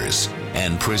sponsors.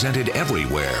 And presented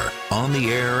everywhere, on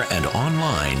the air and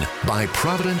online, by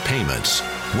Provident Payments,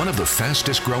 one of the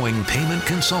fastest growing payment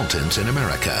consultants in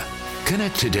America.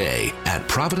 Connect today at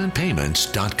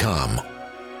providentpayments.com.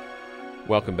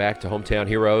 Welcome back to Hometown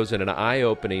Heroes and an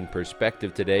eye-opening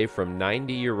perspective today from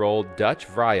 90-year-old Dutch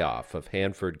Vryhoff of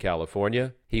Hanford,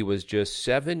 California. He was just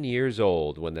 7 years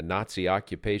old when the Nazi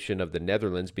occupation of the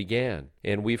Netherlands began,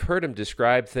 and we've heard him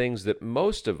describe things that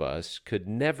most of us could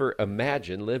never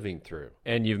imagine living through.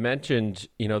 And you've mentioned,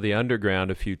 the underground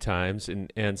a few times,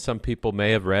 and some people may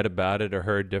have read about it or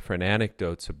heard different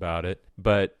anecdotes about it,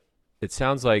 but it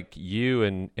sounds like you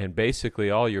and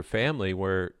basically all your family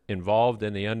were involved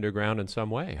in the underground in some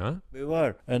way, huh? We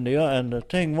were. And the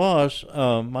thing was,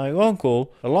 my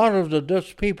uncle, a lot of the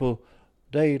Dutch people,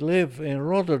 they live in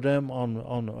Rotterdam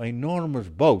on enormous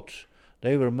boats.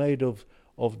 They were made of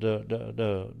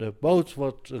the boats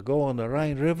that go on the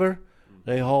Rhine River.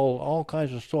 They haul all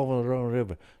kinds of stuff on the Rhine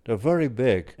River. They're very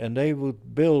big, and they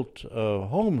would build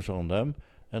homes on them,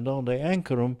 and then they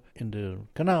anchor them in the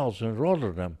canals in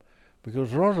Rotterdam.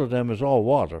 Because Rotterdam is all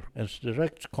water, and it's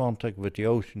direct contact with the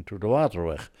ocean through the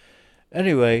Waterweg.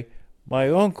 Anyway, my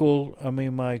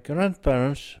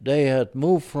grandparents, they had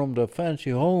moved from the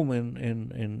fancy home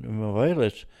in my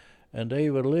village, and they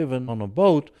were living on a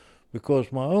boat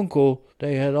because my uncle,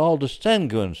 they had all the Sten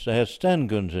guns. They had Sten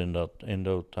guns in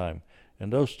that time.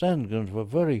 And those Sten guns were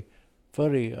very,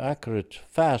 very accurate,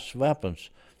 fast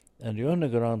weapons. And the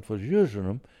underground was using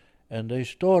them. And they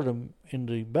stored them in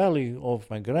the belly of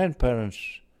my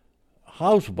grandparents'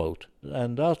 houseboat.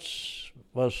 And that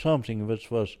was something which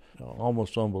was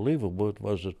almost unbelievable, but it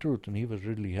was the truth, and he was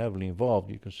really heavily involved.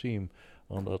 You can see him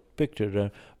on that picture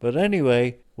there. But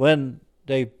anyway, when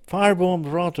they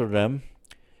firebombed Rotterdam,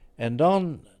 and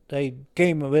then they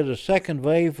came with a second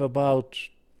wave about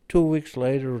 2 weeks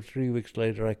later or 3 weeks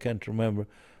later, I can't remember,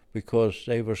 because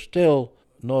they were still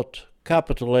not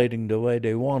capitulating the way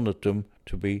they wanted them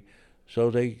to be. So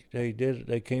they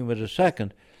came with a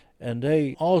second, and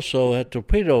they also had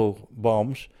torpedo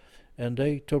bombs, and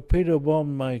they torpedo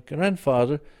bombed my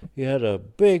grandfather. He had a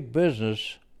big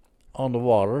business on the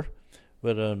water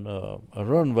with a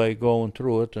runway going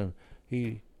through it, and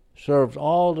he served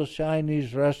all the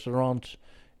Chinese restaurants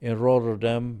in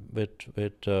Rotterdam with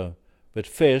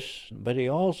fish, but he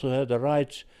also had the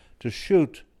rights to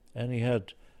shoot, and he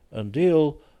had a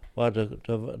deal where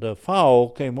the fowl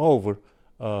came over,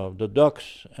 the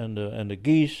ducks and the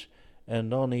geese,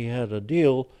 and then he had a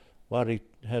deal where he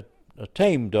had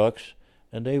tame ducks,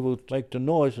 and they would make the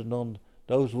noise, and then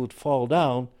those would fall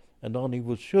down, and then he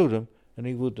would shoot them, and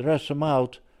he would dress them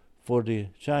out for the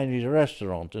Chinese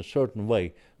restaurant in a certain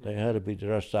way. They had to be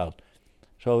dressed out.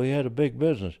 So he had a big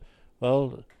business.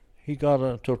 Well, he got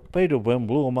a torpedo bomb,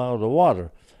 blew him out of the water,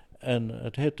 and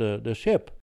it hit the ship.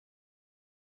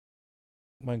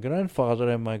 My grandfather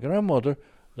and my grandmother,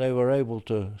 they were able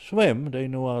to swim. They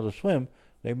knew how to swim.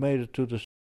 They made it to the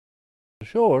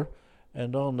shore,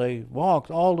 and then they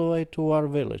walked all the way to our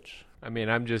village. I mean,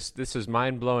 this is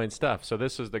mind-blowing stuff. So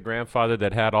this is the grandfather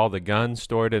that had all the guns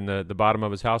stored in the bottom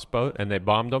of his houseboat, and they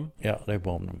bombed them? Yeah, they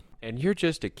bombed them. And you're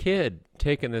just a kid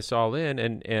taking this all in,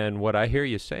 and what I hear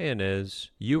you saying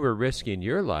is you were risking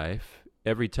your life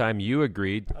every time you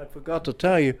agreed. I forgot to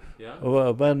tell you,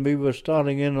 when we were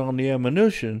starting in on the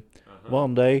ammunition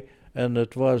one day, and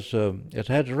it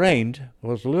had rained.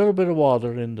 There was a little bit of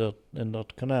water in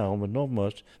that canal, but not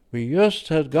much. We just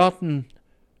had gotten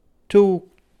 2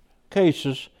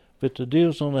 cases with the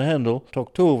deals on the handle. It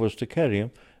took 2 of us to carry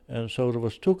them, and so there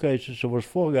was 2 cases. There was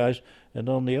 4 guys, and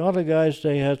on the other guys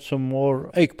they had some more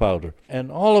egg powder.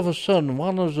 And all of a sudden,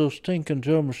 one of those stinking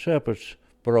German shepherds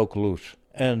broke loose,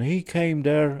 and he came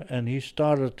there and he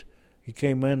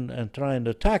came in and trying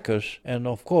to attack us. And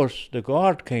of course, the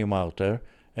guard came out there.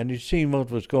 And he'd seen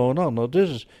what was going on. Now,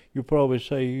 you probably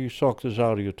say you sucked this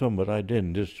out of your tongue, but I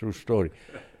didn't. This is a true story.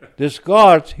 This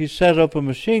guard, he set up a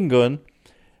machine gun,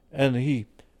 and he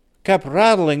kept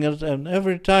rattling it, and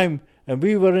every time, and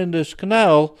we were in this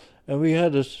canal, and we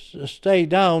had to stay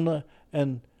down,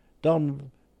 and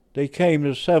down they came,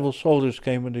 the several soldiers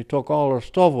came, and they took all our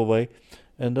stuff away,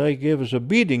 and they gave us a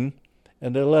beating,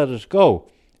 and they let us go,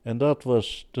 and that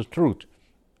was the truth.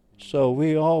 So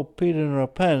we all peed in our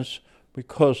pants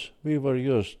because we were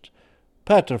just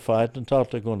petrified and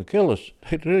thought they were going to kill us.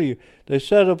 They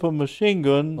set up a machine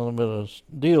gun with a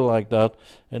deal like that,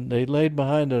 and they laid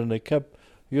behind it, and they kept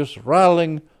just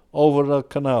rattling over the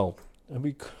canal, and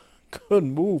we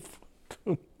couldn't move.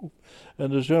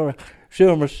 And the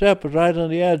Germans sat right on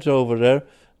the edge over there,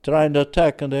 trying to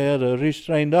attack, and they had to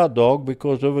restrain that dog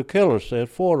because they were killers. They had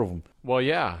 4 of them. Well,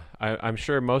 yeah, I'm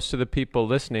sure most of the people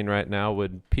listening right now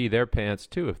would pee their pants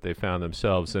too if they found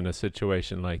themselves in a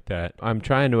situation like that. I'm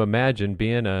trying to imagine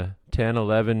being a 10,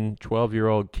 11,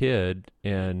 12-year-old kid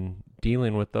and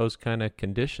dealing with those kind of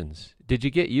conditions. Did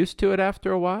you get used to it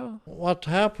after a while? What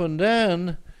happened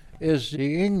then is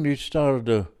the English started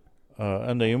to,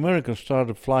 and the Americans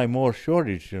started to fly more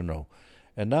shortage, you know.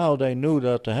 And now they knew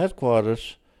that the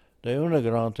headquarters, the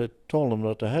underground, they told them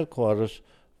that the headquarters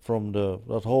from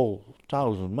that whole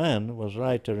 1,000 men was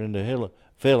right there in the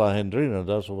Villa Hendrina,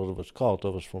 that's what it was called,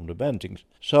 that was from the Bentings.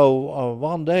 So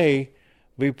one day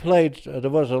we played, there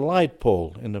was a light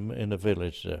pole in the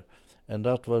village there, and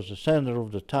that was the center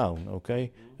of the town,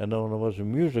 okay? And then there was a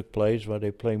music place where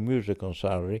they play music on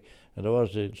Saturday, and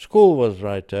the school was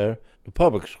right there, the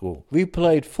public school. We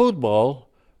played football,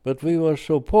 but we were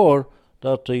so poor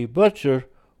that the butcher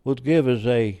would give us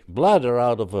a bladder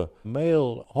out of a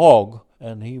male hog,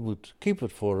 and he would keep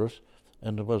it for us,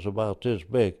 and it was about this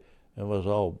big, and was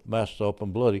all messed up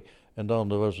and bloody, and then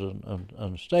there was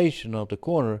a station at the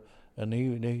corner, and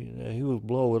he would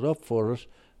blow it up for us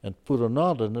and put a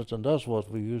knot in it, and that's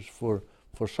what we used for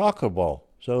soccer ball.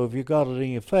 So if you got it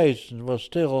in your face, it was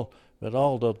still, with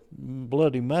all that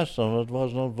bloody mess on it,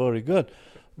 was not very good.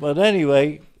 But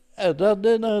anyway,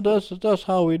 that's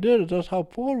how we did it, that's how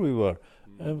poor we were.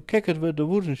 And kick it with the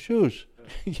wooden shoes.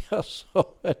 Yeah,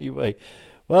 so anyway.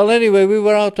 Well, we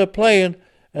were out there playing,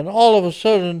 and all of a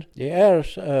sudden, the air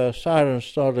sirens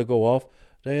started to go off.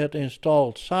 They had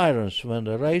installed sirens when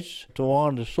they raced to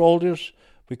warn the soldiers,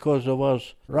 because there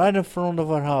was, right in front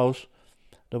of our house,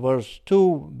 there was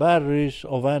 2 batteries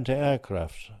of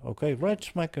anti-aircrafts, okay, right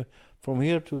smack from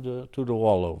here to the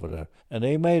wall over there. And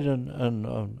they made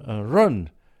a run.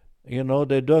 You know,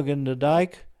 they dug in the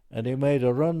dike, and they made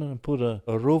a run and put a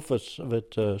roof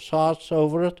with sods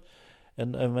over it.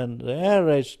 And when the air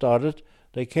raid started,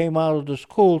 they came out of the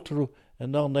school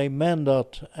and then they manned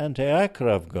that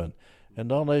anti-aircraft gun.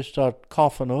 And then they start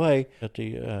coughing away at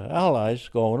the Allies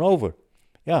going over.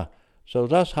 Yeah, so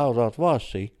that's how that was,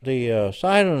 see. The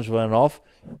sirens went off,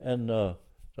 and there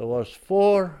was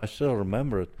 4, I still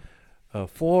remember it,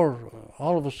 4,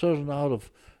 all of a sudden out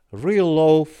of real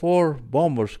low, 4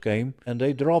 bombers came, and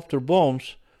they dropped their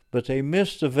bombs, but they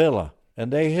missed the villa,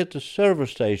 and they hit the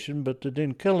service station, but they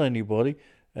didn't kill anybody,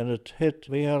 and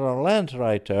we had our land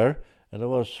right there, and there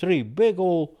was 3 big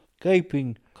old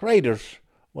gaping craters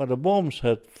where the bombs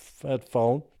had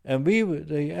fallen, and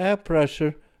the air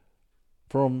pressure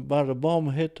from where the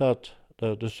bomb hit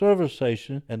the service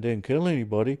station and didn't kill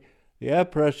anybody, the air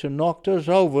pressure knocked us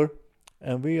over,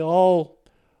 and we all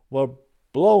were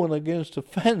blowing against the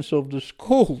fence of the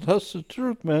school. That's the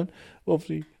truth, man.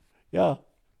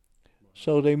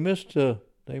 So they missed the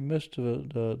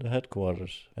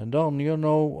headquarters, and then, you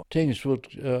know, things were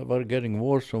getting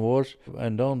worse and worse,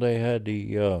 and then they had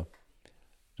the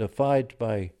fight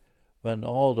when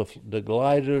all the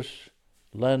gliders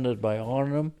landed by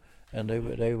Arnhem, and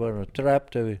they were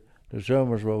trapped. The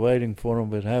Germans were waiting for them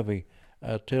with heavy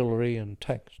artillery and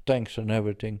tanks and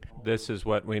everything. This is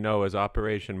what we know as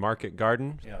Operation Market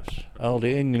Garden? Yes. All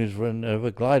the English were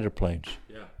with glider planes.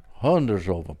 Yeah. Hundreds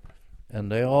of them.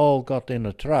 And they all got in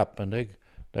a trap, and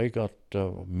they got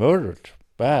murdered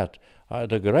bad.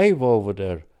 The grave over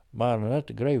there, Marionette,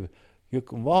 the grave, you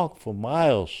can walk for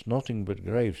miles, nothing but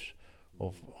graves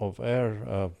of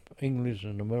English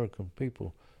and American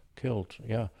people killed,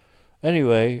 yeah.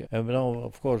 Anyway, and now,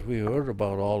 of course, we heard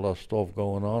about all that stuff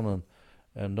going on,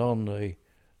 and then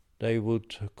they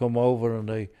would come over and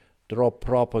they drop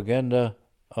propaganda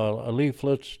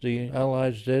leaflets, the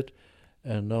Allies did,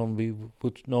 and then we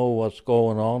would know what's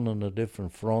going on the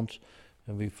different fronts,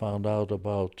 and we found out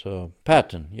about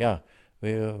Patton, yeah.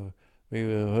 We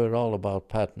heard all about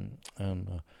Patton.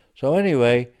 And so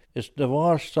anyway, the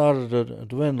war started to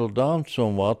dwindle down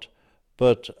somewhat,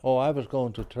 but, I was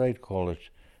going to trade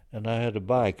college, and I had a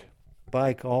bike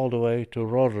all the way to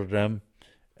Rotterdam,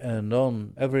 and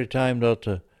then every time that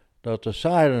the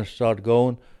sirens start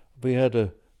going, we had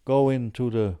to go into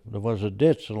there was a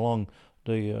ditch along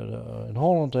in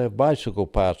Holland they have bicycle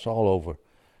paths all over.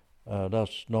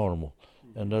 That's normal.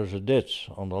 And there's a ditch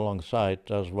on the long side.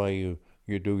 That's why you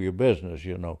do your business,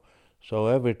 you know. So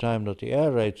every time that the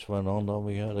air raids went on, then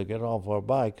we had to get off our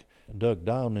bike and duck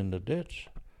down in the ditch.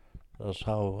 That's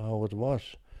how it was.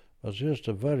 It was just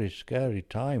a very scary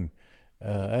time.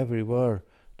 Everywhere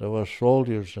there were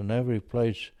soldiers, in every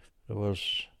place there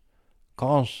was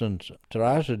constant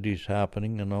tragedies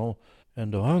happening and all.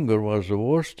 And the hunger was the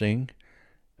worst thing,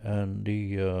 and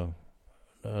the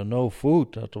no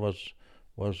food, that was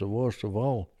the worst of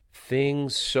all.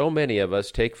 Things so many of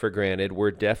us take for granted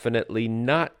were definitely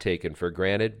not taken for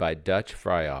granted by Dutch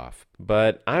Fryhoff.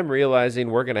 But I'm realizing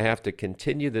we're going to have to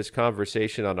continue this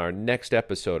conversation on our next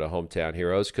episode of Hometown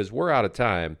Heroes because we're out of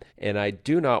time, and I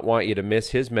do not want you to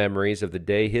miss his memories of the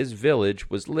day his village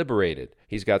was liberated.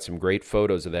 He's got some great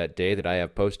photos of that day that I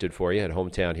have posted for you at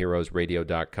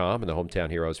hometownheroesradio.com and the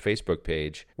Hometown Heroes Facebook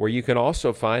page, where you can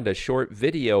also find a short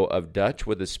video of Dutch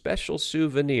with a special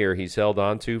souvenir he's held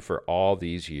onto for all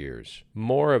these years.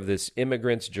 More of this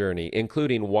immigrant's journey,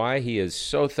 including why he is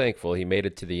so thankful he made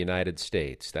it to the United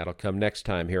States. That'll come next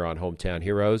time here on Hometown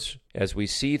Heroes, as we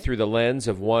see through the lens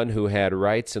of one who had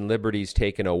rights and liberties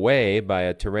taken away by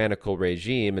a tyrannical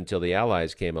regime until the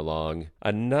Allies came along.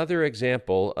 Another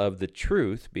example of the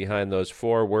truth behind those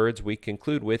 4 words we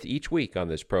conclude with each week on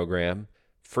this program: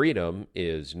 freedom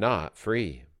is not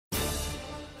free.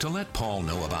 To let Paul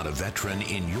know about a veteran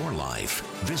in your life,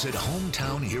 visit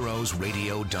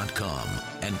hometownheroesradio.com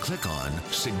and click on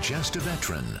Suggest a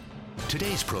Veteran.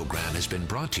 Today's program has been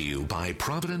brought to you by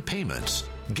Provident Payments.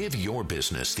 Give your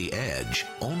business the edge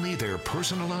only their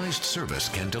personalized service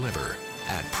can deliver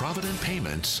at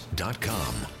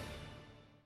providentpayments.com.